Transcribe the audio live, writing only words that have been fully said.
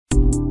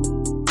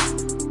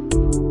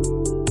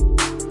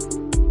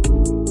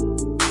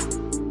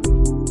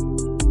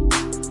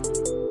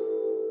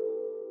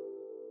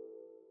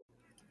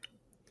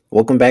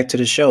Welcome back to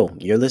the show.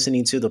 You're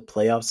listening to the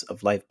Playoffs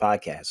of Life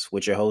podcast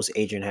with your host,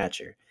 Adrian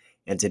Hatcher.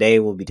 And today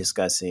we'll be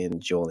discussing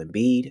Joel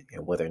Embiid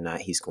and whether or not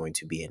he's going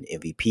to be an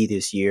MVP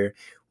this year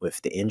with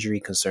the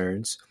injury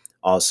concerns.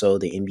 Also,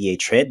 the NBA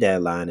trade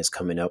deadline is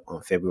coming up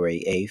on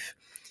February 8th.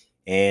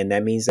 And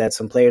that means that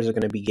some players are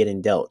going to be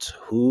getting dealt.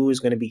 Who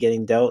is going to be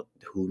getting dealt?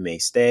 Who may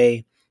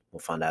stay? We'll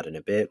find out in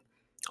a bit.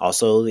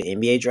 Also, the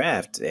NBA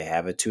draft. They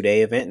have a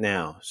 2-day event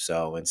now.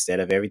 So instead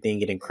of everything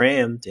getting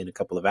crammed in a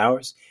couple of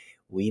hours,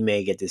 we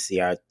may get to see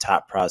our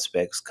top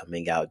prospects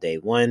coming out day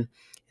one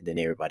and then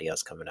everybody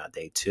else coming out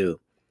day two.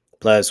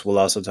 Plus, we'll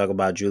also talk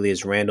about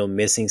Julius Randle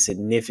missing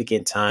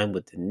significant time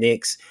with the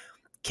Knicks.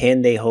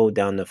 Can they hold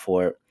down the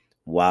fort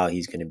while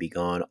he's going to be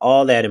gone?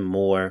 All that and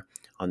more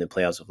on the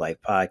Playoffs of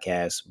Life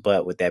podcast.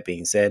 But with that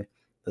being said,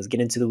 let's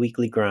get into the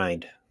weekly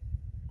grind.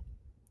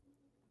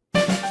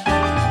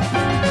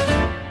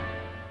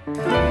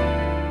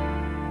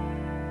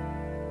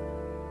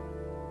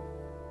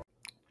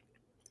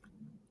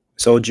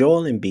 So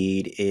Joel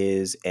Embiid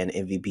is an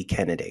MVP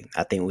candidate.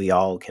 I think we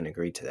all can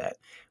agree to that.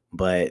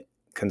 But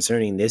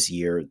concerning this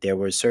year, there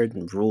were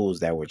certain rules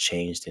that were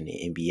changed in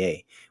the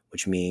NBA,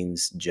 which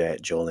means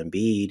Joel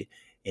Embiid,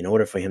 in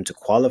order for him to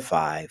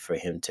qualify for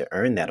him to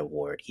earn that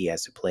award, he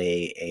has to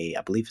play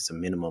I believe it's a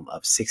minimum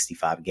of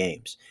 65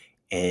 games.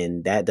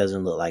 And that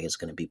doesn't look like it's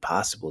going to be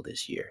possible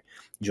this year.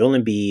 Joel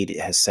Embiid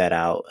has sat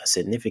out a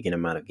significant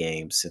amount of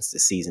games since the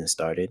season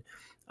started,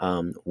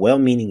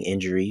 well-meaning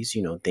injuries,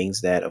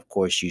 things that, of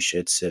course, you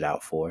should sit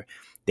out for.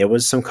 There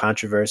was some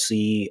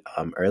controversy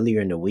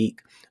earlier in the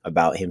week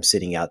about him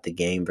sitting out the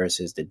game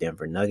versus the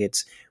Denver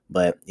Nuggets.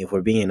 But if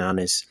we're being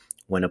honest,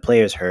 when a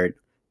player's hurt,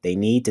 they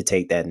need to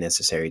take that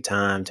necessary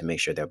time to make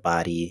sure their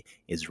body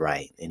is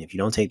right. And if you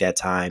don't take that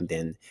time,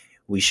 then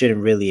we shouldn't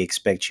really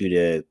expect you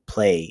to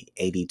play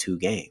 82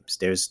 games.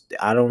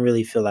 I don't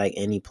really feel like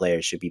any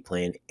player should be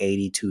playing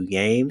 82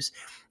 games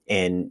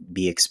and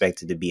be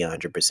expected to be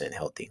 100%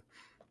 healthy.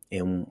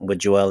 And with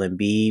Joel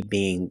Embiid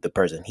being the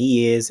person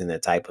he is and the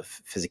type of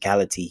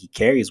physicality he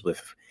carries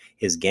with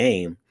his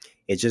game,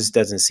 it just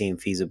doesn't seem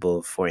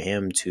feasible for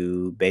him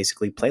to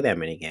basically play that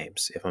many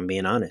games, if I'm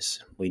being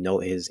honest. We know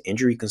his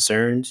injury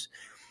concerns,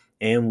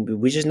 and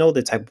we just know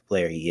the type of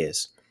player he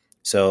is.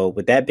 So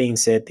with that being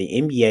said, the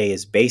NBA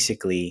is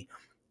basically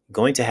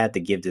going to have to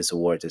give this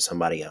award to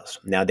somebody else.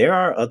 Now, there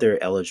are other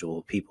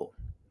eligible people.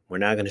 We're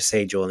not going to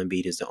say Joel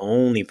Embiid is the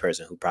only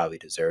person who probably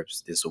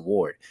deserves this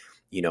award.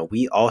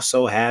 We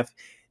also have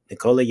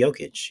Nikola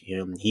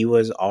Jokic. He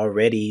was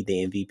already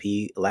the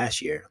MVP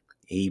last year.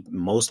 He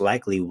most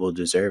likely will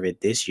deserve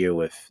it this year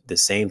with the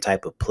same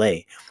type of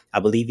play. I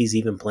believe he's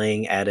even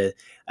playing at an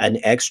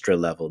extra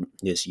level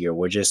this year.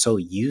 We're just so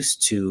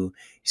used to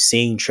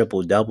seeing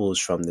triple doubles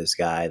from this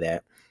guy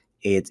that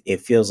it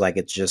feels like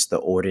it's just the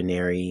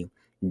ordinary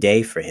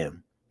day for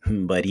him.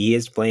 But he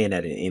is playing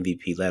at an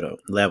MVP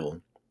level.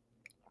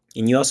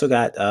 And you also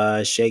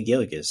got Shea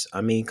Gilgeous.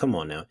 I mean, come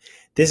on now.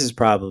 This is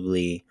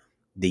probably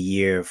the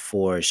year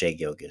for Shea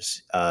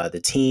Gilgeous.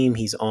 The team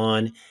he's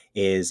on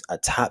is a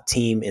top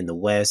team in the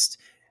West.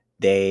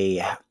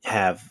 They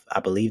have,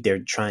 I believe they're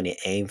trying to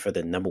aim for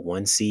the number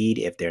one seed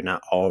if they're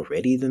not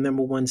already the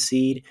number one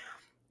seed.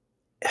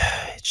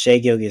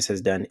 Shea Gilgeous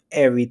has done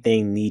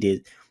everything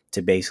needed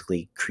to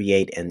basically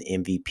create an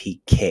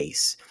MVP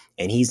case.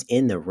 And he's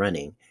in the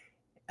running.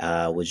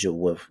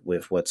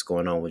 With what's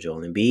going on with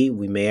Joel Embiid,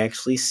 we may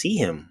actually see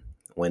him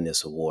win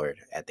this award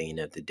at the end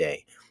of the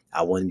day.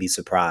 I wouldn't be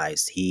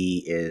surprised.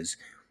 He is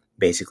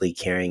basically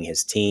carrying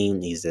his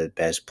team. He's the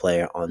best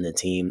player on the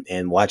team,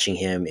 and watching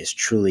him is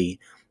truly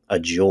a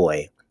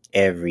joy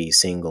every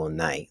single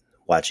night.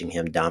 Watching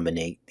him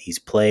dominate these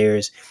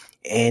players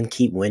and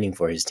keep winning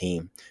for his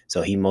team.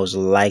 So he most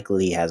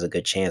likely has a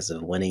good chance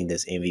of winning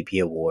this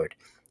MVP award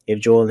if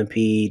Joel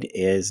Embiid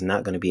is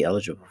not going to be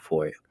eligible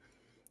for it.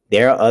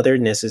 There are other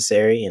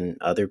necessary and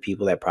other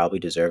people that probably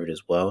deserve it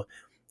as well.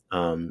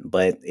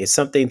 But it's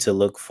something to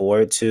look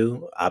forward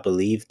to. I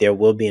believe there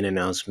will be an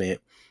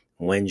announcement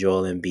when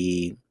Joel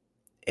Embiid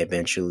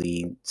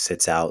eventually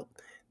sits out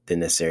the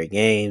necessary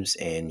games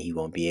and he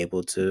won't be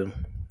able to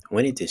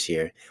win it this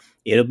year.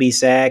 It'll be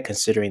sad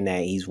considering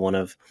that he's one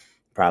of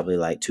probably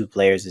like two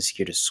players this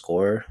year to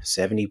score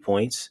 70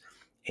 points.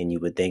 And you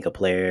would think a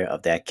player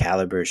of that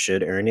caliber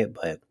should earn it,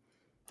 but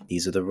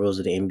these are the rules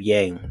of the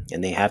NBA,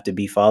 and they have to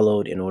be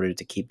followed in order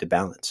to keep the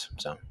balance.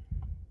 So,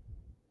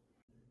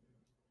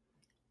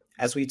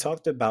 as we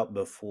talked about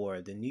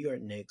before, the New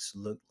York Knicks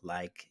look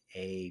like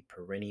a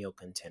perennial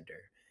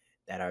contender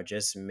that are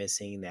just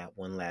missing that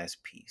one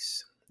last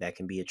piece that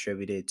can be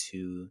attributed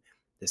to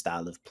the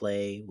style of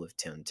play with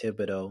Tim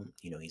Thibodeau.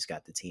 He's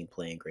got the team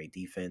playing great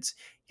defense.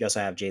 You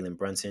also have Jalen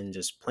Brunson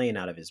just playing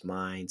out of his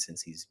mind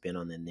since he's been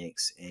on the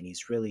Knicks, and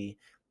he's really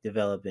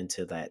developed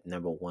into that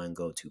number one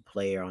go-to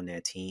player on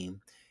that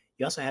team.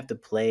 You also have the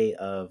play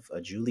of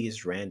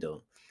Julius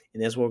Randle,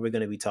 and that's what we're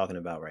going to be talking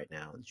about right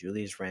now.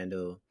 Julius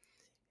Randle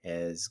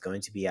is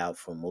going to be out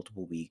for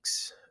multiple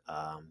weeks.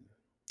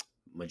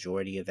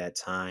 Majority of that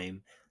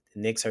time, the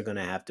Knicks are going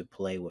to have to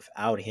play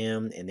without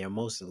him, and they're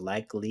most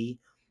likely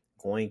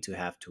going to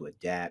have to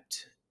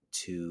adapt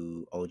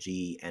to OG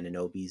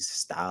Ananobi's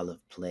style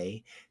of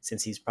play,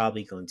 since he's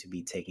probably going to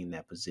be taking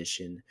that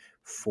position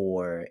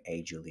for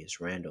a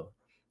Julius Randle.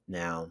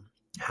 Now,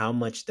 how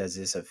much does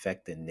this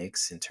affect the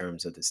Knicks in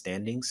terms of the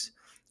standings?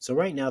 So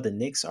right now, the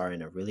Knicks are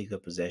in a really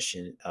good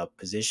position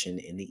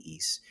in the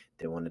East.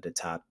 They're one of the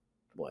top,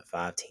 what,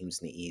 five teams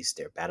in the East.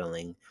 They're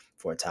battling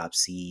for a top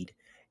seed,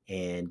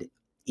 and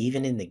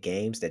even in the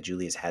games that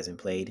Julius hasn't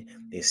played,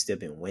 they've still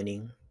been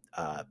winning.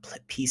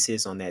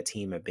 Pieces on that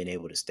team have been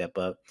able to step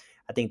up.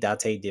 I think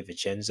Dante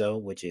DiVincenzo,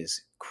 which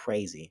is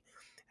crazy,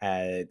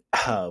 had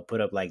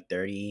put up like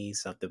 30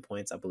 something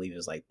points. I believe it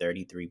was like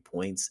 33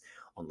 points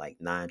on like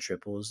nine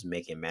triples,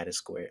 making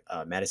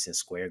Madison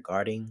Square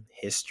Garden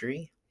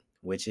history,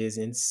 which is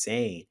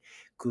insane.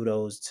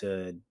 Kudos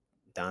to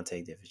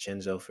Dante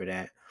DiVincenzo for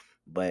that.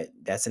 But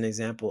that's an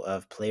example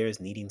of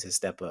players needing to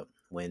step up.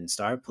 When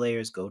star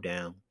players go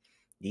down,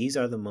 these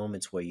are the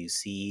moments where you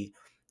see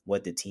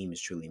what the team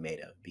is truly made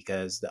of,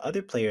 because the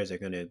other players are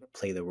going to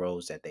play the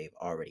roles that they've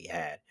already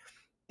had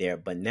there,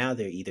 but now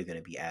they're either going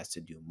to be asked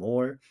to do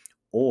more,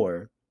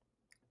 or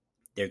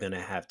they're going to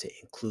have to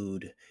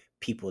include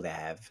people that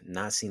have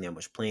not seen that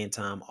much playing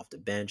time off the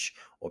bench,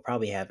 or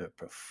probably haven't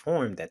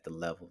performed at the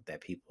level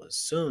that people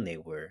assume they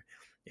were.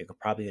 You're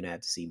probably going to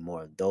have to see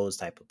more of those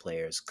type of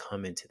players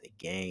come into the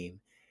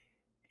game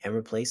and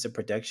replace the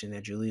production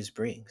that Julius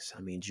brings. I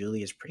mean,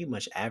 Julius pretty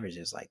much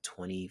averages like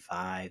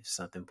 25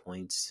 something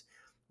points,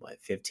 what,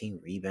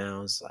 15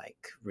 rebounds,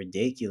 like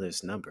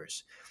ridiculous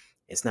numbers.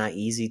 It's not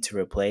easy to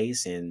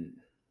replace, and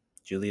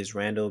Julius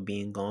Randle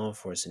being gone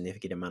for a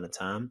significant amount of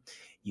time,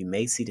 you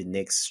may see the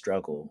Knicks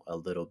struggle a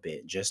little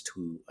bit just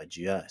to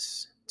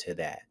adjust to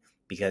that,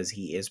 because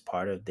he is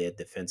part of their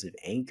defensive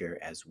anchor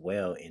as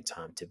well in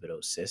Tom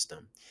Thibodeau's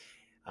system.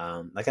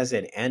 Like I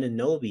said,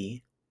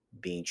 Ananobi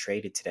being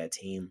traded to that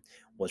team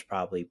was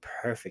probably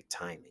perfect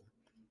timing.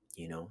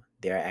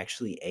 They're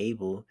actually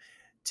able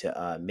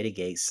to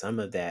mitigate some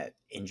of that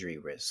injury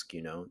risk,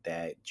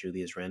 that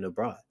Julius Randle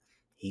brought.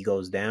 He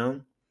goes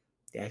down,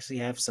 they actually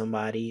have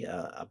somebody,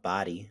 a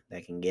body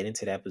that can get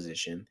into that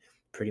position,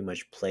 pretty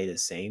much play the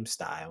same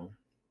style,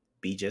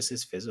 be just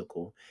as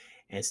physical,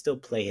 and still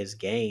play his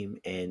game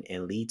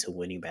and lead to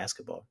winning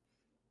basketball.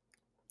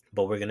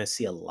 But we're going to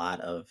see a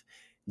lot of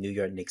New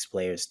York Knicks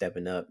players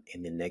stepping up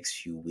in the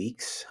next few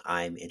weeks.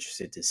 I'm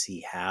interested to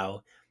see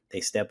how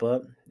they step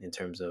up in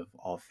terms of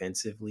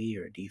offensively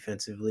or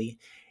defensively.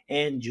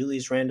 And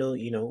Julius Randle,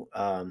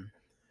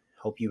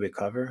 hope you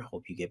recover.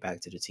 Hope you get back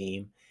to the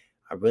team.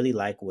 I really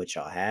like what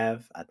y'all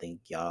have. I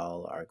think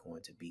y'all are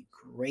going to be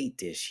great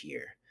this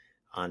year.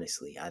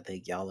 Honestly, I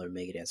think y'all are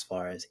making it as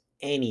far as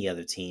any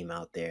other team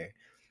out there.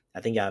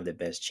 I think y'all have the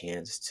best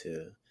chance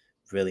to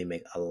really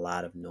make a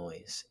lot of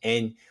noise.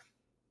 And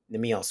let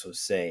me also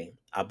say,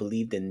 I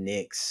believe the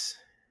Knicks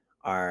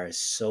are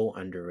so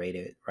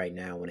underrated right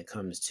now when it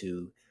comes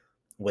to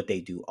what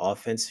they do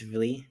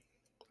offensively.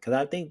 Because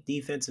I think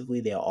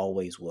defensively, they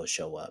always will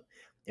show up.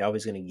 They're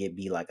always going to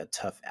be like a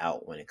tough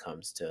out when it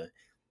comes to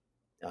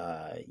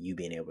you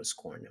being able to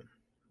score on them.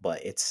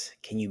 But it's,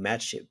 can you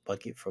match it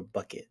bucket for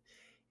bucket?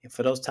 And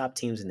for those top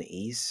teams in the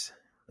East,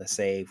 let's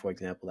say, for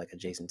example, like a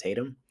Jason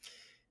Tatum,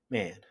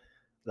 man,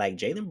 like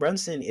Jalen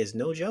Brunson is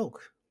no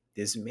joke.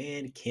 This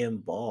man can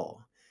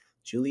ball.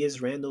 Julius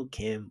Randle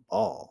can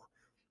ball.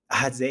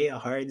 Isaiah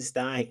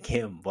Hardenstein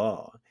can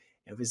ball.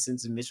 Ever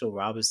since Mitchell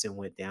Robinson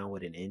went down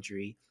with an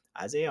injury,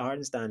 Isaiah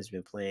Hardenstein has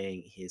been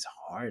playing his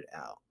heart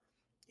out.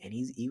 And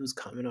he was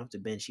coming off the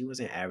bench. He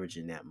wasn't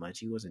averaging that much.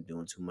 He wasn't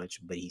doing too much,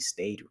 but he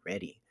stayed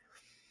ready.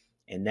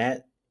 And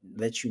that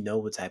lets you know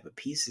what type of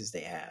pieces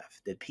they have.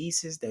 The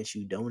pieces that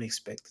you don't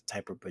expect the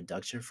type of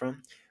production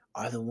from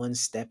are the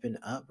ones stepping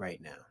up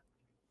right now.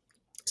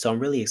 So I'm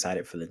really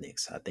excited for the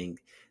Knicks. I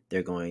think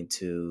they're going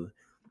to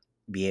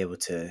be able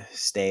to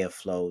stay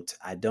afloat.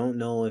 I don't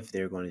know if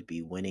they're going to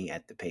be winning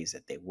at the pace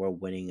that they were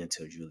winning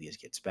until Julius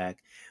gets back,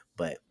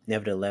 but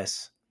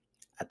nevertheless,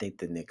 I think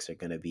the Knicks are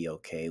going to be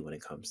okay when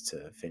it comes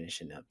to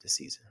finishing up the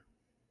season.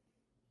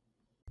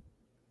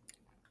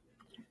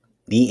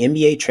 The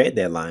NBA trade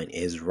deadline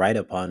is right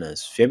upon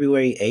us.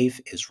 February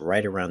 8th is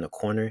right around the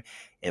corner.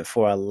 And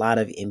for a lot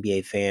of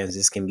NBA fans,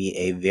 this can be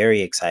a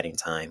very exciting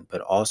time,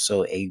 but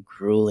also a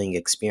grueling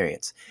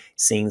experience,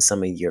 seeing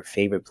some of your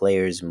favorite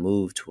players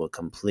move to a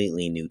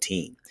completely new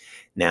team.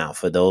 Now,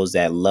 for those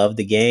that love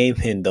the game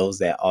and those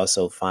that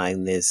also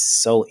find this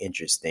so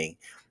interesting,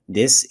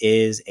 this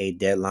is a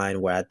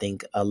deadline where I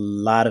think a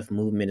lot of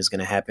movement is going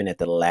to happen at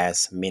the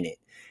last minute.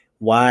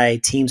 Why?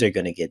 Teams are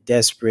going to get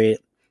desperate.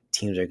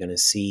 Teams are going to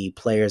see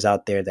players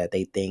out there that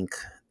they think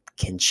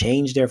can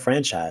change their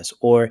franchise,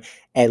 or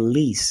at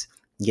least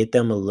get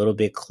them a little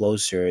bit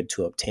closer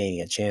to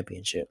obtaining a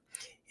championship.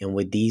 And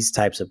with these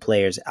types of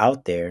players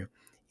out there,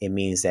 it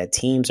means that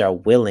teams are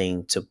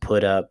willing to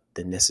put up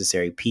the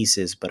necessary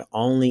pieces, but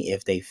only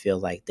if they feel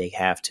like they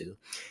have to.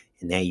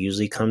 And that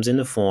usually comes in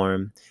the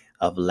form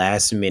of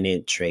last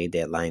minute trade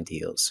deadline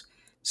deals.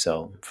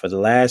 So for the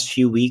last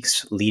few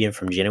weeks leading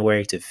from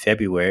January to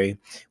February,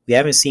 we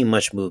haven't seen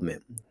much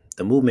movement.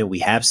 The movement we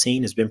have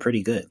seen has been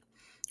pretty good.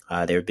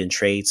 There have been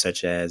trades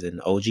such as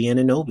an OG and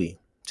Anobi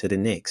to the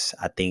Knicks.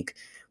 I think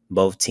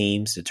both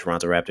teams, the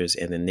Toronto Raptors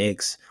and the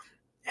Knicks,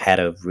 had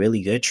a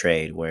really good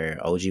trade where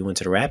OG went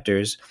to the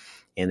Raptors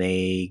and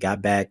they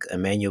got back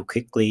Emmanuel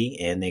Quickley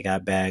and they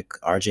got back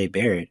RJ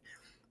Barrett,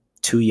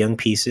 two young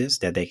pieces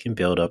that they can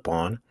build up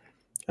on.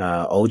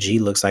 OG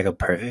looks like a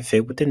perfect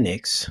fit with the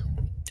Knicks.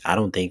 I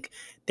don't think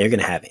they're going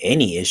to have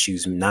any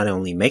issues not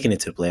only making it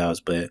to the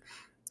playoffs, but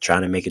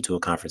trying to make it to a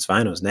conference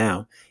finals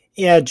now.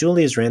 Yeah,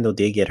 Julius Randle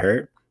did get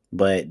hurt,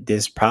 but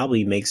this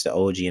probably makes the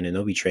OG and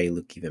Anobi trade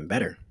look even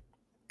better.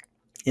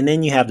 And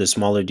then you have the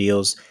smaller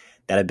deals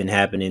that have been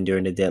happening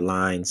during the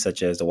deadline,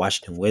 such as the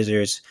Washington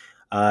Wizards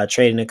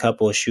trading a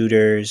couple of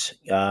shooters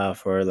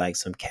for like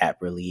some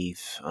cap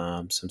relief,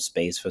 some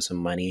space for some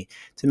money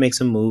to make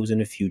some moves in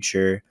the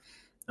future.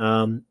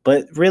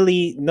 But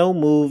really, no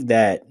move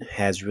that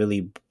has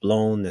really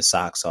blown the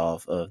socks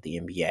off of the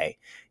NBA.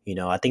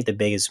 I think the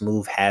biggest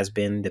move has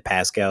been the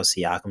Pascal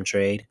Siakam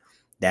trade.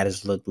 That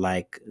has looked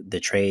like the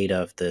trade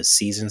of the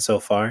season so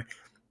far.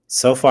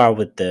 So far,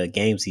 with the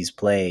games he's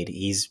played,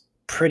 he's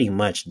pretty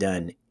much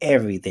done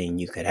everything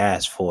you could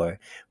ask for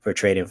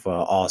trading for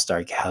an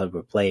all-star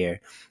caliber player.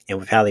 And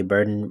with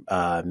Halliburton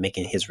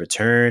making his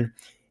return,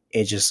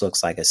 it just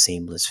looks like a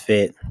seamless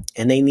fit.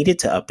 And they needed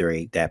to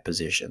upgrade that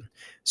position.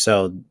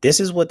 So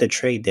this is what the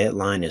trade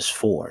deadline is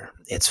for.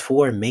 It's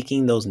for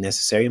making those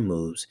necessary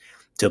moves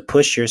to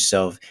push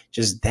yourself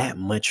just that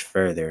much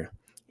further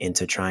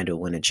into trying to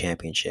win a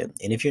championship.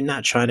 And if you're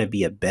not trying to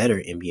be a better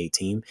NBA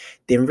team,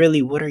 then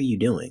really, what are you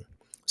doing?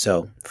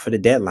 So for the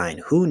deadline,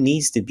 who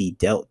needs to be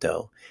dealt,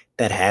 though,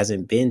 that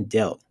hasn't been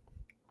dealt?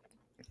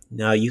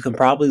 Now, you can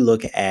probably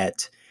look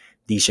at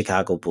the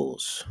Chicago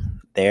Bulls.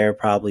 They're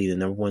probably the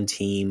number one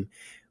team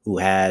who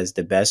has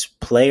the best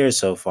players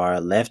so far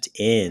left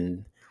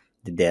in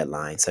the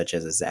deadline, such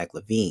as a Zach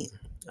LaVine.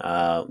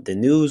 The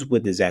news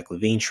with the Zach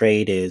LaVine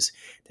trade is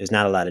there's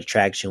not a lot of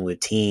traction with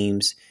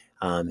teams.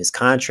 His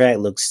contract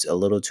looks a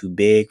little too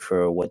big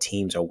for what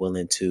teams are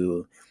willing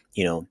to,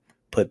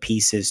 put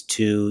pieces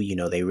to.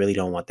 They really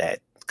don't want that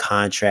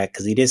contract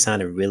because he did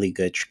sign a really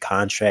good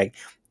contract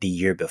the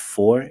year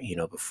before,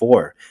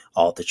 before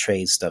all the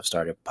trade stuff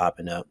started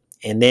popping up.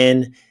 And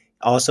then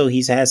also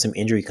he's had some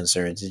injury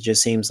concerns. It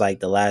just seems like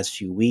the last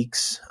few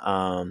weeks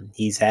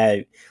he's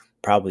had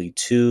probably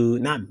two,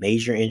 not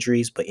major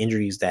injuries, but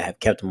injuries that have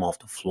kept him off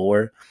the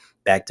floor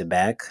back to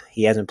back.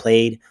 He hasn't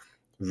played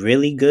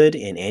really good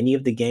in any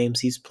of the games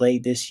he's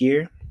played this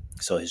year.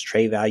 So his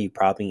trade value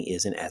probably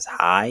isn't as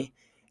high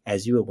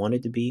as you would want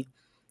it to be.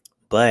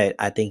 But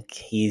I think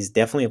he's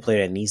definitely a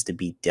player that needs to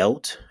be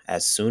dealt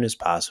as soon as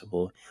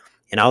possible.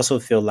 And I also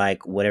feel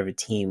like whatever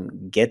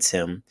team gets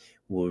him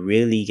will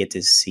really get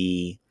to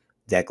see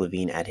Zach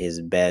LaVine at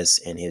his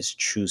best and his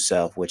true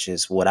self, which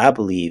is what I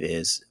believe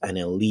is an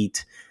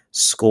elite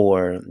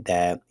scorer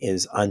that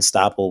is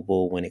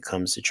unstoppable when it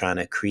comes to trying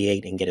to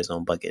create and get his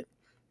own bucket.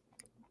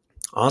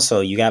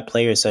 Also, you got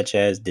players such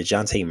as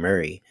DeJounte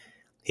Murray.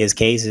 His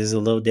case is a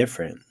little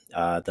different.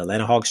 The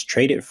Atlanta Hawks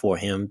traded for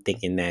him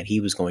thinking that he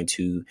was going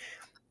to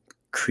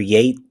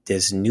create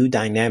this new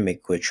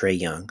dynamic with Trae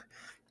Young.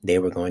 They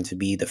were going to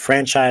be the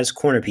franchise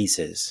corner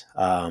pieces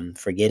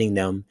for getting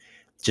them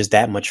just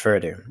that much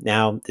further.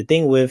 Now, the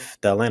thing with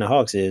the Atlanta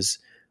Hawks is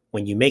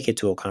when you make it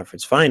to a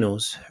conference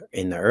finals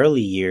in the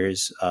early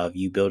years of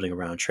you building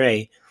around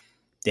Trae,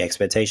 the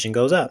expectation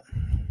goes up.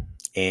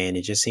 And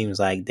it just seems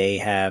like they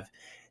have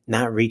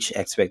not reached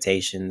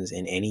expectations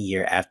in any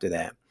year after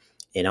that.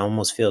 It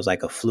almost feels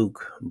like a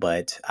fluke,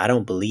 but I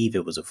don't believe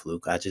it was a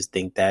fluke. I just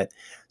think that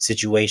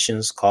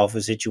situations call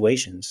for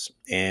situations.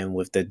 And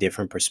with the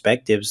different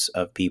perspectives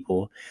of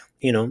people,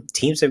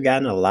 teams have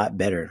gotten a lot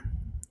better.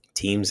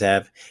 Teams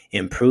have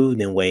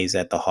improved in ways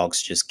that the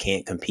Hawks just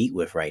can't compete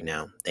with right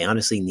now. They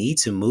honestly need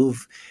to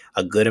move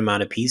a good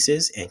amount of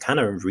pieces and kind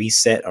of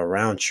reset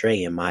around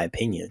Trae, in my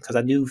opinion, because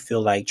I do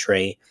feel like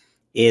Trae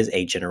is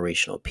a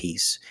generational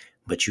piece,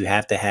 but you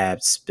have to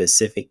have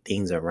specific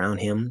things around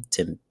him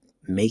to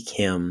make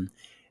him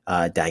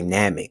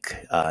dynamic,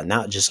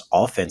 not just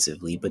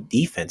offensively, but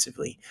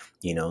defensively.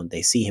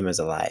 They see him as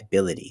a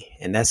liability,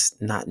 and that's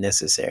not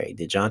necessary.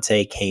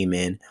 DeJounte came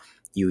in.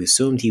 You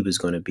assumed he was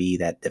going to be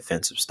that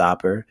defensive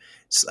stopper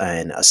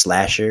and a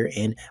slasher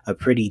and a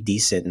pretty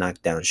decent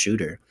knockdown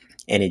shooter.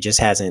 And it just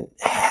hasn't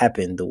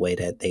happened the way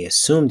that they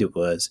assumed it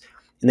was.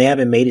 And they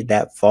haven't made it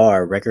that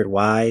far record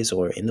wise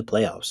or in the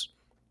playoffs.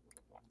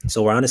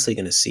 So we're honestly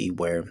going to see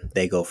where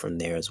they go from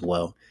there as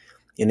well.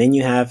 And then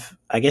you have,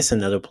 I guess,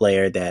 another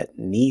player that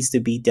needs to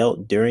be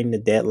dealt during the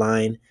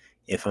deadline.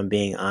 If I'm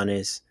being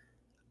honest,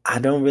 I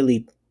don't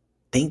really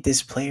think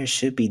this player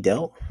should be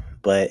dealt,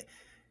 but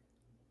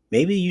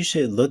maybe you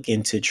should look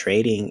into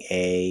trading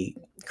a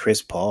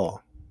Chris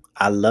Paul.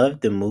 I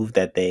love the move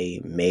that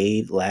they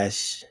made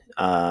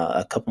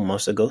a couple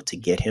months ago to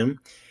get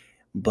him,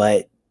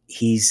 but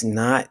he's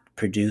not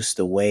produced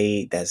the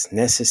way that's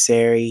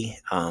necessary.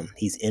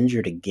 He's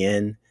injured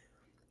again.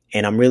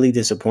 And I'm really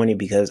disappointed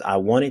because I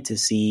wanted to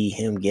see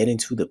him get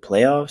into the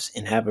playoffs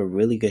and have a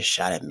really good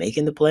shot at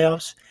making the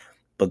playoffs.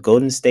 But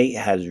Golden State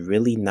has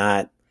really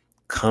not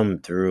come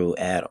through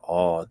at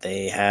all.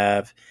 They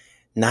have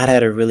not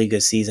had a really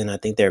good season. I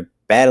think they're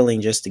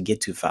battling just to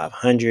get to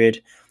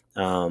 500.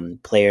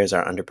 Players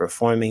are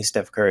underperforming.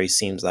 Steph Curry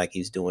seems like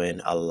he's doing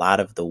a lot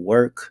of the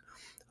work,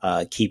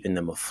 keeping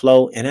them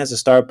afloat. And as a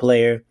star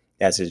player,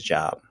 that's his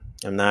job.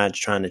 I'm not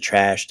trying to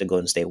trash the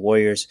Golden State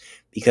Warriors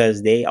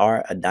because they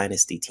are a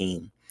dynasty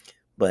team,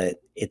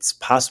 but it's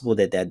possible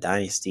that that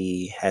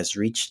dynasty has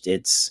reached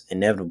its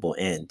inevitable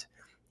end.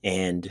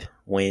 And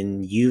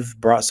when you've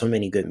brought so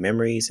many good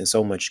memories and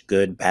so much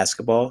good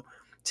basketball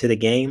to the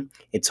game,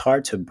 it's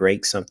hard to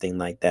break something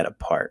like that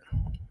apart.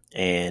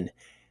 And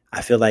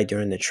I feel like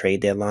during the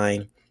trade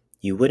deadline,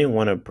 you wouldn't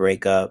want to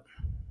break up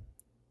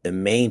the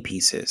main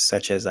pieces,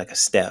 such as like a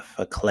Steph,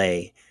 a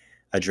Clay,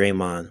 a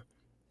Draymond,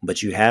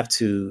 but you have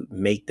to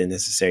make the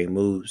necessary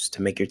moves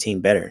to make your team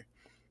better.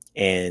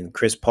 And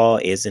Chris Paul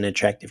is an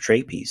attractive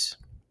trade piece.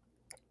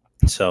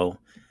 So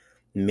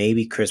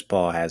maybe Chris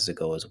Paul has to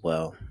go as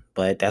well.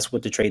 But that's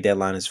what the trade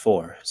deadline is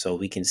for. So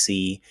we can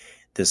see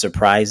the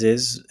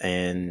surprises.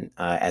 And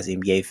as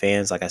NBA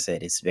fans, like I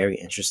said, it's very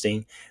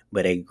interesting,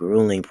 but a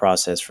grueling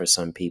process for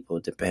some people,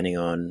 depending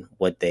on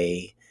what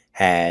they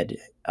had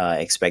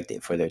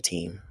expected for their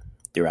team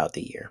throughout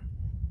the year.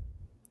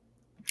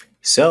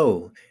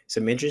 So,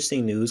 some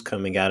interesting news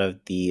coming out of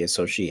the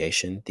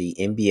association. The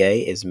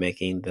NBA is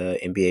making the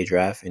NBA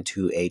draft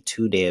into a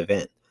 2-day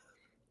event.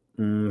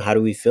 How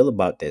do we feel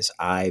about this?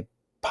 I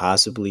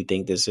possibly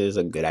think this is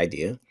a good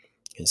idea,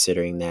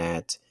 considering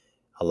that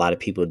a lot of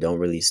people don't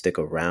really stick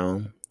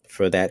around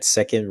for that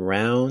second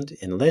round,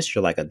 unless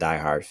you're like a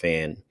diehard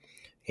fan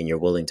and you're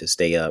willing to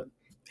stay up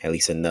at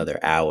least another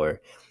hour.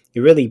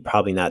 You're really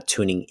probably not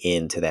tuning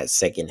in to that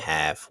second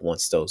half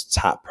once those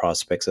top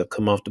prospects have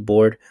come off the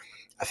board.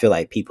 I feel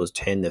like people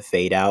tend to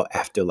fade out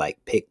after like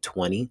pick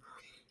 20,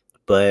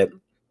 but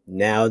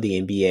now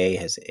the NBA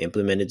has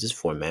implemented this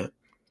format,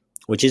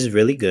 which is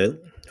really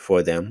good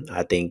for them.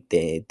 I think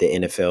the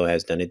NFL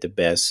has done it the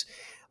best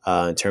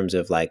in terms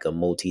of like a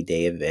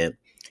multi-day event.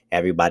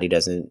 Everybody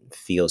doesn't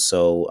feel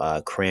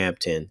so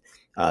cramped and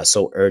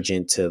so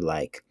urgent to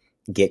like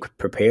get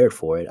prepared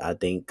for it. I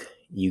think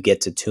you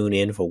get to tune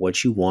in for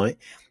what you want,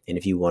 and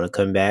if you want to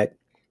come back,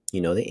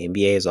 the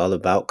NBA is all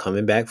about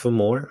coming back for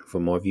more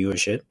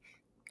viewership.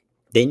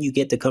 Then you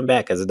get to come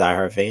back as a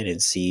diehard fan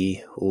and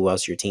see who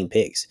else your team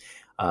picks.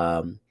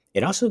 I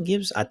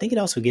think it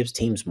also gives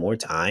teams more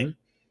time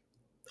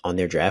on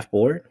their draft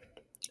board.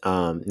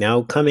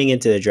 Now, coming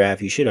into the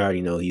draft, you should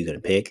already know who you're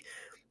going to pick.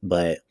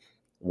 But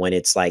when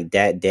it's like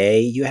that day,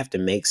 you have to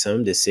make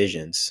some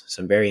decisions,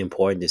 some very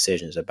important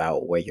decisions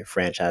about where your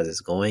franchise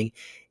is going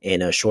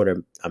in a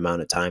shorter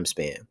amount of time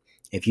span.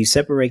 If you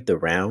separate the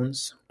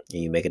rounds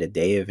and you make it a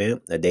day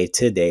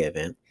to day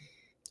event,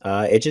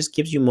 it just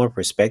gives you more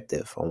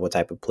perspective on what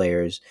type of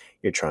players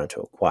you're trying to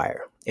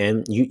acquire.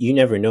 And you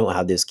never know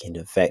how this can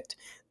affect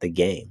the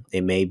game.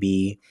 It may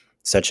be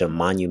such a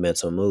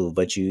monumental move,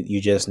 but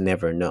you just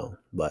never know.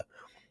 But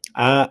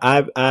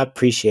I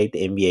appreciate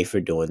the NBA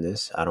for doing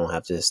this. I don't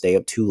have to stay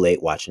up too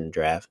late watching the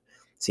draft.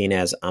 Seeing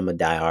as I'm a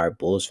diehard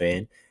Bulls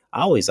fan,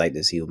 I always like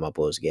to see what my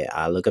Bulls get.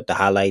 I look up the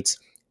highlights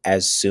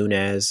as soon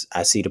as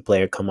I see the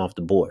player come off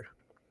the board.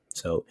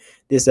 So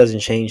this doesn't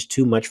change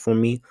too much for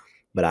me,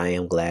 but I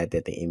am glad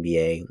that the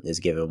NBA is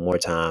giving more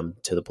time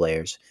to the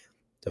players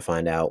to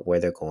find out where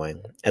they're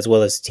going, as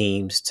well as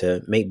teams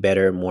to make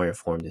better, more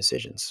informed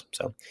decisions.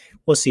 So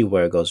we'll see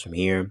where it goes from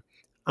here.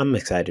 I'm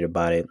excited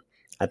about it.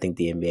 I think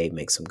the NBA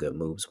makes some good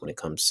moves when it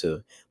comes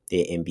to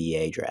the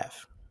NBA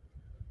draft.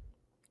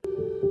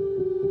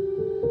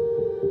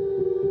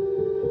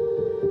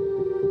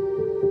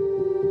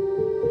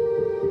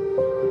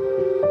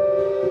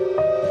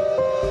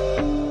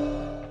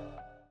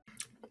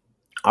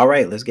 All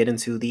right, let's get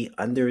into the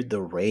under the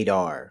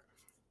radar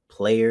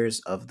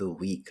players of the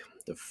week.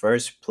 The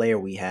first player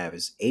we have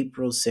is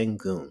April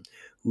Sengun,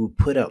 who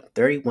put up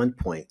 31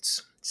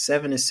 points,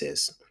 7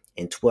 assists,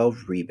 and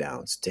 12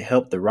 rebounds to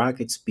help the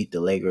Rockets beat the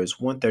Lakers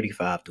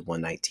 135 to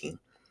 119.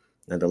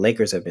 Now, the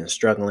Lakers have been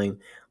struggling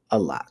a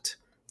lot.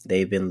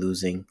 They've been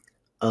losing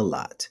a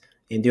lot.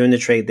 And during the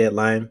trade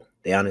deadline,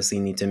 they honestly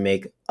need to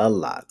make a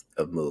lot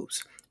of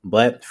moves.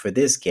 But for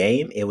this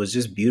game, it was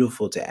just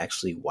beautiful to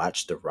actually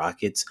watch the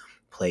Rockets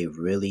play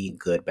really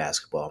good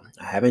basketball.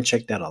 I haven't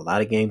checked out a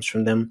lot of games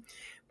from them,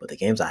 but the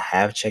games I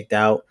have checked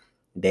out,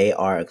 they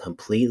are a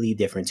completely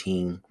different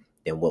team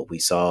than what we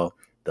saw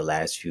the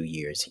last few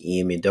years.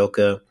 Ian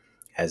Mendoka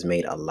has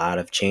made a lot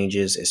of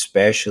changes,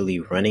 especially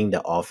running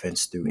the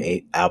offense through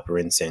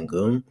Alperen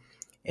Sengun,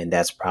 and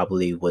that's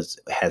probably what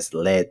has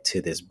led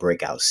to this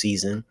breakout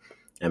season.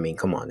 I mean,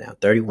 come on now,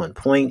 31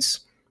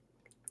 points,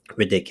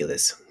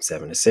 ridiculous.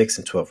 7 to 6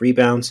 and 12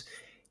 rebounds.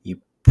 You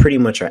pretty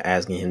much are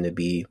asking him to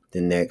be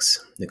the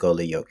next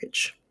Nikola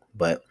Jokic.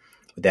 But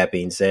with that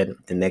being said,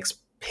 the next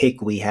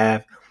pick we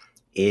have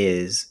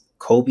is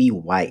Kobe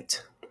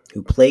White,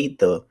 who played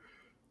the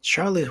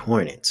Charlotte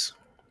Hornets,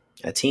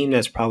 a team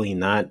that's probably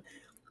not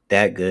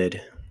that good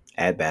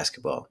at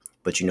basketball.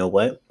 But you know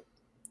what?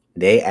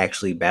 They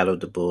actually battled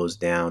the Bulls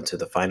down to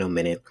the final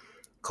minute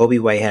Kobe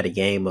White had a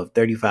game of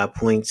 35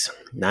 points,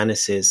 9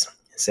 assists,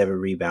 and 7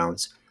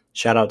 rebounds.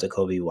 Shout out to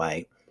Kobe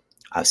White.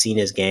 I've seen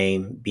his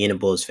game. Being a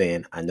Bulls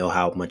fan, I know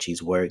how much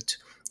he's worked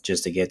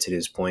just to get to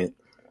this point.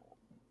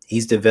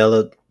 He's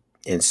developed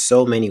in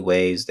so many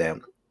ways that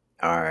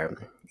are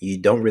you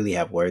don't really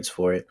have words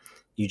for it.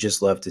 You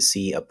just love to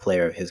see a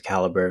player of his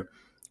caliber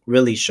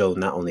really show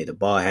not only the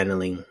ball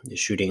handling, the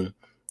shooting,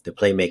 the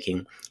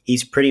playmaking.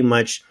 He's pretty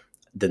much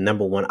the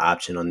number one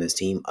option on this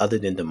team, other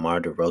than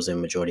DeMar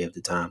DeRozan majority of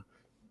the time.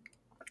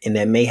 And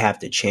that may have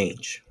to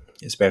change,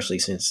 especially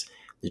since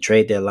the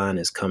trade deadline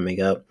is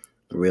coming up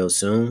real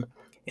soon.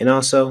 And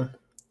also,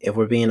 if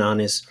we're being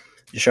honest,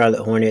 the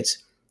Charlotte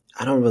Hornets,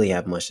 I don't really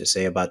have much to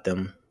say about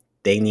them.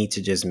 They need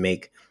to just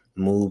make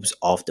moves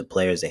off the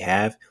players they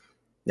have.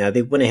 Now,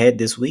 they went ahead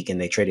this week and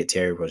they traded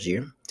Terry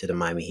Rozier to the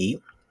Miami Heat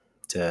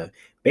to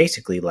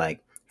basically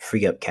like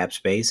free up cap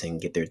space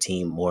and get their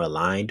team more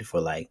aligned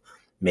for like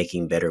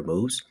making better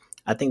moves.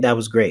 I think that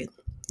was great.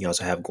 You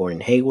also have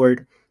Gordon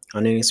Hayward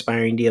on an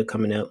expiring deal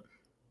coming up.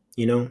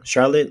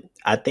 Charlotte,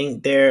 I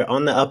think they're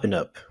on the up and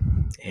up.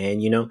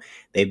 And,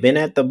 they've been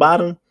at the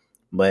bottom,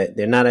 but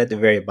they're not at the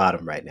very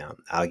bottom right now.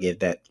 I'll give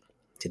that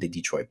to the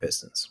Detroit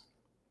Pistons.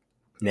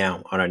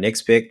 Now, on our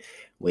next pick,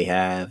 we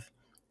have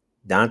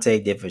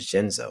Dante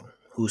DiVincenzo,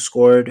 who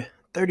scored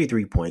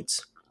 33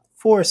 points,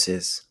 4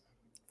 assists,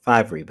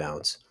 5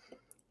 rebounds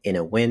in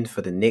a win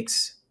for the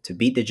Knicks to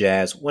beat the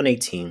Jazz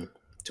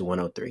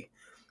 118-103.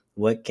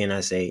 What can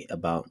I say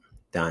about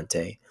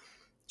Dante?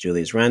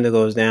 Julius Randle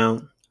goes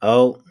down.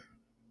 Oh,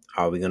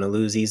 are we going to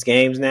lose these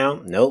games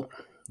now? Nope.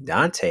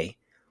 Dante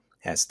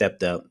has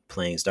stepped up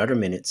playing starter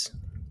minutes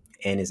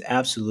and is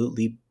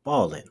absolutely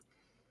balling,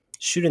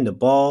 shooting the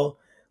ball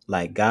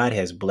like God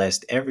has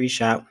blessed every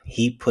shot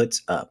he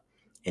puts up.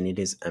 And it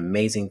is an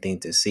amazing thing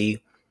to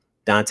see.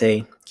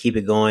 Dante, keep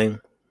it going.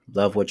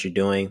 Love what you're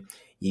doing.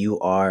 You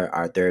are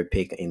our third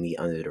pick in the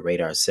Under the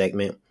Radar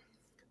segment.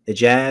 The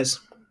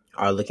Jazz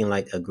are looking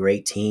like a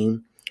great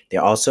team.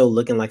 They're also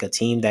looking like a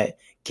team that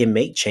can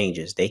make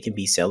changes. They can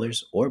be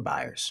sellers or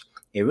buyers.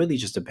 It really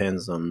just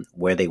depends on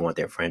where they want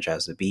their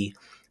franchise to be.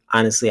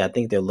 Honestly, I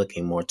think they're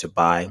looking more to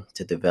buy,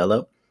 to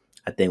develop.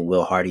 I think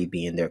Will Hardy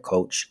being their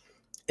coach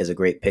is a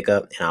great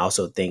pickup. And I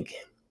also think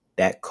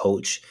that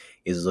coach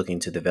is looking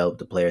to develop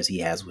the players he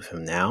has with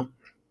him now.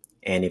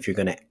 And if you're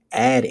going to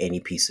add any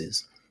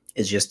pieces,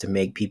 it's just to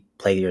make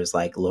players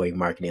like Lauri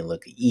Markkanen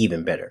look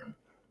even better.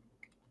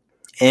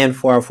 And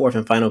for our fourth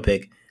and final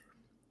pick,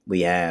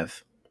 we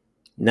have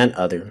none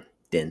other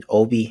than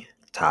Obi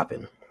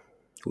Toppin,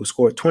 who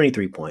scored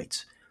 23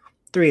 points,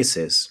 3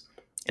 assists,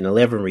 and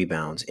 11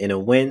 rebounds in a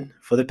win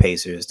for the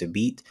Pacers to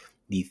beat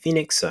the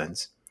Phoenix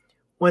Suns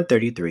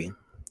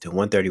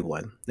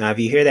 133-131. Now, if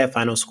you hear that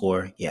final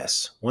score,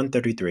 yes,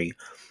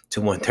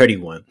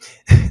 133-131.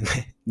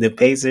 The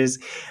Pacers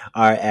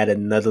are at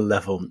another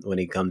level when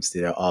it comes to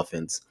their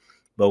offense.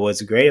 But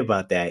what's great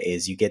about that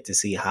is you get to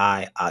see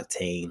high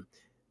octane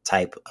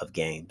type of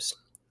games.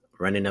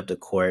 Running up the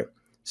court,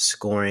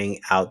 scoring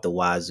out the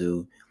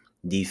wazoo,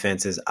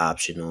 defense is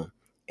optional,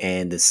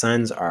 and the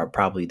Suns are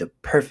probably the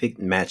perfect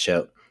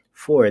matchup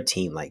for a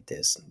team like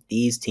this.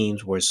 These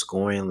teams were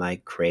scoring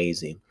like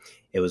crazy.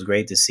 It was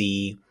great to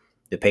see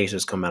the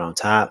Pacers come out on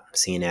top,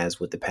 seeing as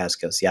with the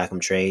Pascal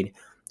Siakam trade,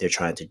 they're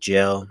trying to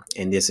gel,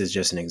 and this is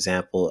just an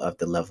example of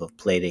the level of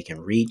play they can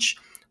reach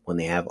when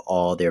they have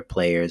all their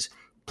players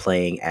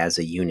playing as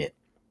a unit.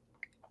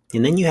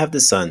 And then you have the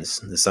Suns.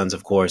 The Suns,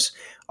 of course,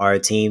 are a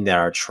team that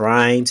are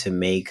trying to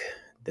make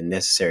the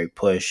necessary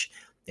push.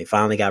 They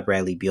finally got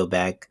Bradley Beal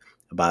back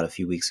about a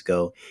few weeks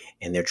ago,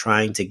 and they're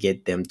trying to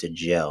get them to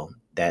gel.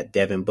 That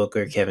Devin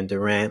Booker, Kevin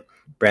Durant,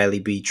 Bradley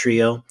Beal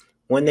trio,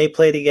 when they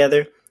play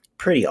together,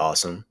 pretty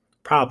awesome.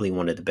 Probably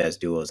one of the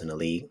best duos in the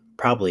league.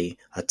 Probably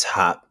a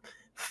top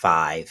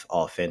 5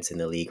 offense in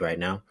the league right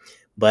now.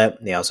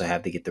 But they also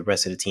have to get the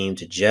rest of the team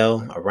to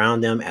gel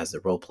around them as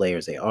the role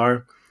players they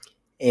are.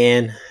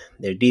 And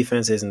their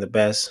defense isn't the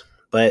best,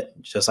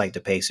 but just like the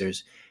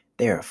Pacers,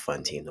 they're a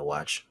fun team to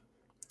watch.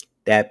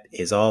 That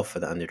is all for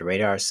the Under the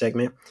Radar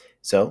segment.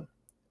 So,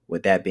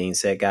 with that being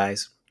said,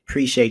 guys,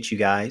 appreciate you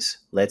guys.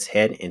 Let's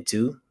head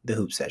into the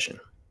hoop session.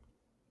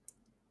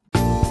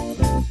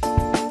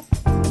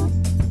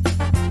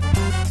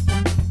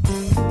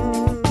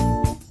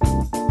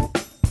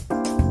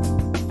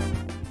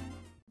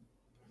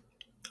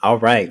 All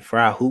right, for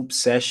our hoop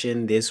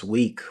session this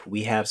week,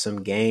 we have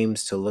some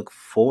games to look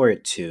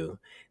forward to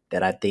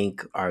that I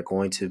think are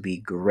going to be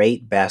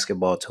great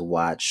basketball to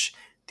watch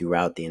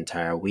throughout the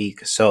entire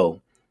week.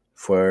 So,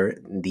 for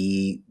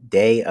the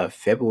day of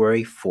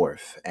February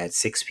 4th at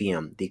 6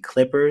 p.m., the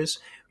Clippers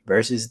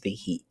versus the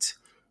Heat.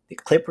 The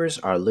Clippers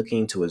are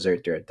looking to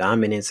exert their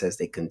dominance as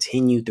they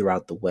continue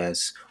throughout the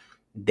West.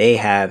 They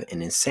have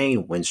an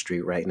insane win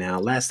streak right now.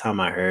 Last time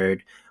I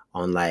heard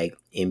on like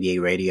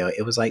NBA radio,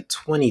 it was like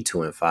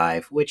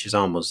 22-5, which is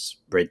almost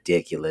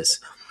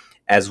ridiculous,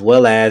 as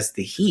well as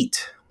the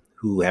Heat,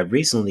 who have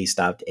recently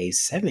stopped a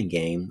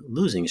 7-game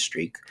losing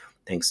streak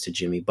thanks to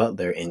Jimmy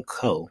Butler and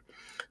co.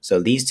 So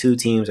these two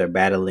teams are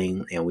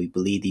battling, and we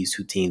believe these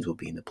two teams will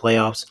be in the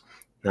playoffs.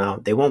 Now,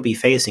 they won't be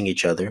facing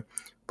each other,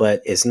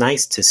 but it's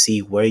nice to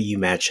see where you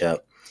match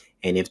up.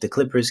 And if the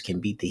Clippers can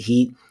beat the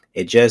Heat,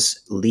 it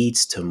just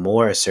leads to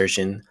more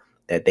assertion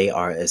that they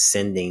are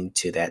ascending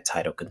to that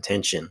title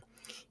contention.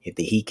 If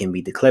the Heat can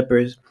beat the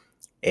Clippers,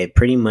 it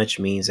pretty much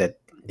means that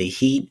the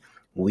Heat,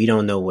 we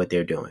don't know what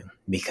they're doing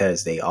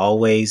because they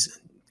always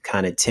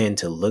kind of tend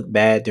to look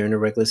bad during the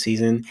regular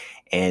season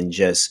and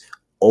just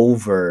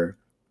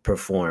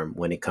overperform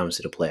when it comes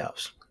to the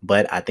playoffs.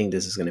 But I think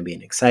this is going to be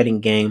an exciting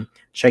game.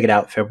 Check it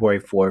out, February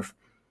 4th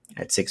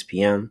at 6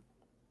 p.m.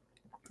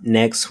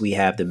 Next, we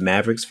have the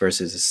Mavericks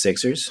versus the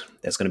Sixers.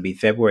 That's going to be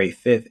February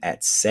 5th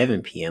at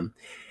 7 p.m.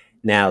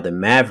 Now, the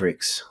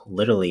Mavericks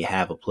literally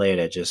have a player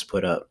that just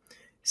put up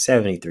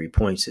 73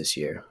 points this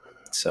year.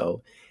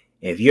 So,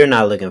 if you're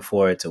not looking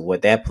forward to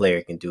what that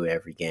player can do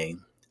every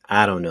game,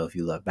 I don't know if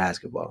you love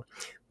basketball.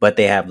 But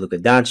they have Luka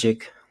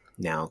Doncic.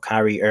 Now,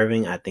 Kyrie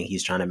Irving, I think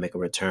he's trying to make a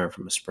return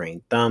from a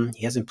sprained thumb.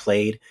 He hasn't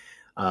played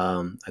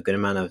a good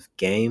amount of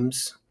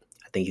games.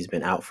 I think he's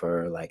been out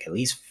for like at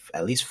least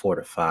 4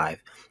 to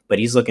 5. But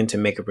he's looking to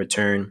make a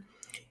return,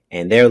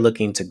 and they're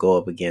looking to go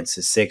up against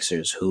the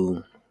Sixers,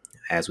 who,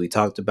 as we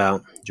talked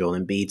about, Joel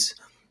Embiid's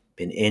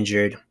been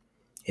injured.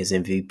 His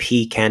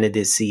MVP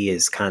candidacy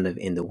is kind of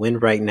in the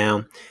wind right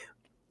now.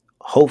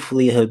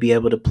 Hopefully he'll be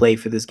able to play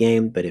for this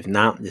game, but if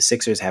not, the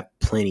Sixers have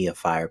plenty of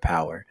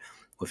firepower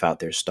without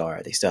their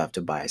star. They still have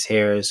Tobias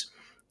Harris.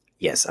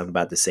 Yes, I'm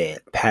about to say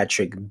it.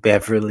 Patrick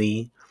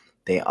Beverly.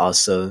 They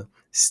also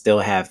still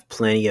have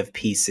plenty of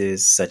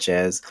pieces such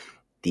as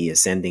the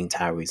ascending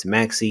Tyrese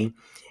Maxey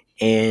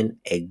and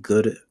a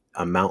good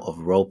amount of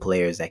role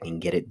players that can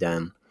get it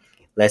done.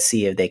 Let's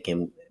see if they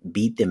can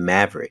beat the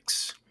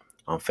Mavericks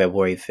on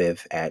February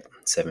 5th at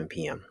 7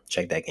 p.m.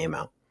 Check that game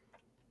out.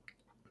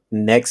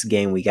 Next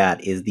game we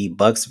got is the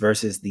Bucks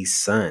versus the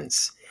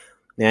Suns.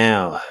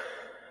 Now,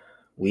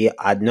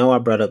 I know I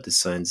brought up the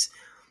Suns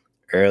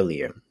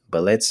earlier,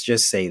 but let's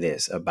just say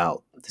this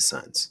about the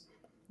Suns.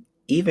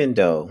 Even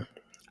though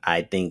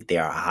I think they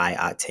are a high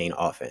octane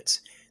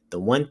offense, the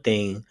one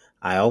thing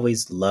I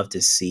always love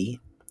to see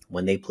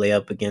when they play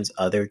up against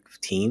other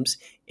teams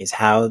is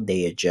how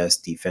they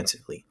adjust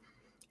defensively.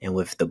 And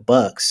with the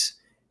Bucks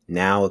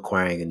now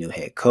acquiring a new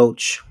head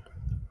coach,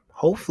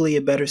 hopefully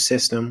a better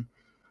system,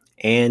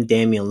 and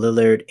Damian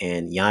Lillard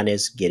and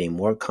Giannis getting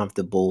more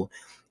comfortable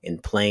in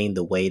playing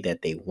the way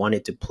that they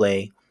wanted to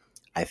play,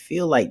 I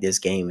feel like this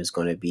game is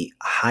going to be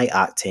high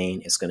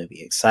octane. It's going to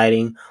be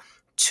exciting.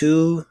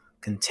 Two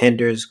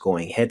contenders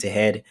going head to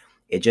head.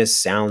 It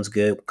just sounds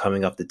good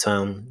coming off the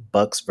tongue.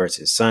 Bucks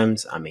versus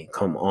Suns. I mean,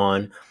 come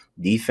on.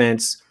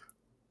 Defense,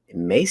 it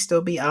may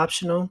still be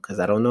optional because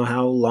I don't know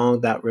how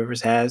long Doc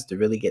Rivers has to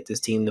really get this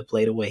team to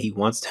play the way he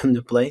wants them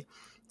to play.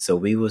 So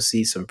we will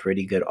see some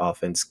pretty good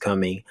offense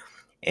coming.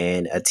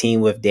 And a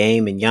team with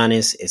Dame and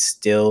Giannis is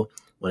still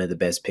one of the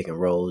best pick and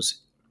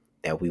rolls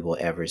that we will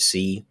ever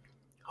see.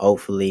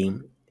 Hopefully,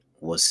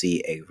 we'll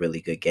see a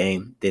really good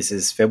game. This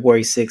is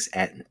February 6th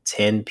at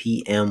 10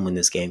 p.m. when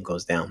this game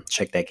goes down.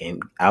 Check that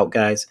game out,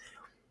 guys.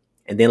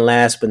 And then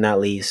last but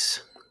not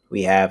least,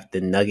 we have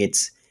the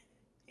Nuggets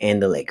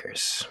and the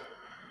Lakers.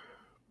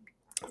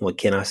 What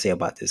can I say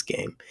about this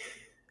game?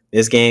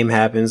 This game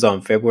happens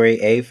on February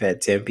 8th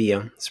at 10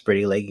 p.m. It's a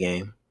pretty late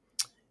game.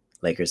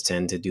 Lakers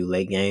tend to do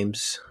late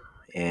games,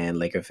 and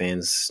Laker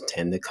fans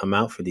tend to come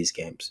out for these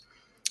games.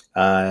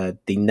 The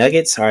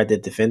Nuggets are the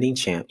defending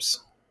champs.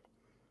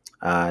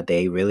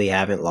 They really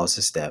haven't lost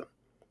a step.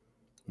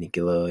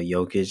 Nikola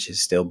Jokic is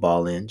still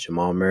balling.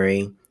 Jamal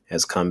Murray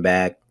has come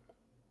back,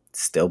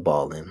 still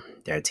balling.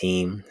 Their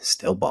team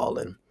still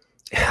balling.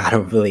 I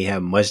don't really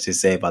have much to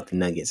say about the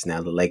Nuggets.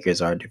 Now, the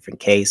Lakers are a different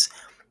case.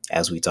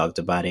 As we talked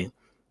about it,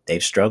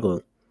 they've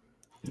struggled.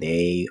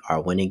 They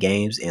are winning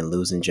games and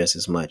losing just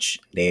as much.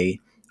 They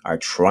are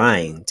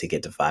trying to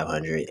get to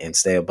 500 and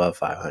stay above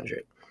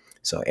 500.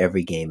 So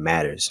every game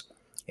matters.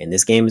 And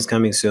this game is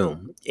coming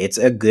soon. It's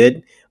a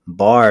good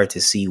bar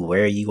to see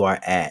where you are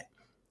at.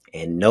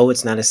 And no,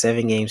 it's not a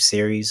 7-game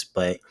series,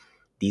 but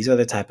these are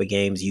the type of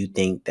games you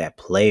think that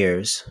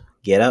players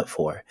get up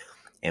for.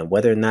 And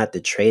whether or not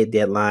the trade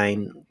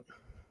deadline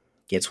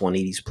gets one of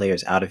these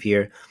players out of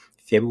here,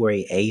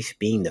 February 8th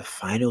being the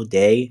final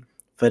day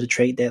for the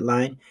trade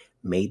deadline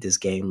made this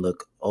game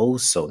look oh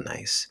so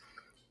nice.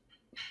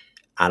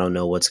 I don't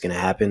know what's going to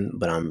happen,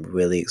 but I'm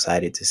really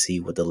excited to see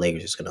what the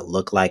Lakers is going to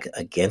look like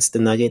against the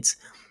Nuggets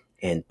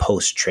and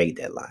post trade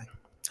deadline.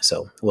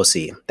 So we'll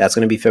see. That's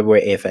going to be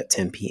February 8th at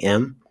 10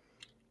 p.m.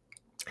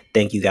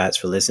 Thank you guys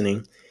for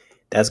listening.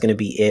 That's going to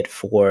be it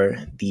for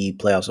the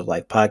Playoffs of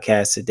Life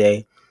podcast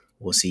today.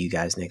 We'll see you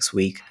guys next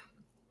week.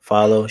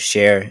 Follow,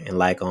 share, and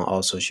like on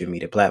all social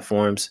media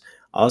platforms.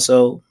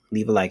 Also,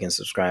 leave a like and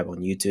subscribe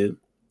on YouTube,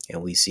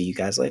 and we see you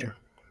guys later.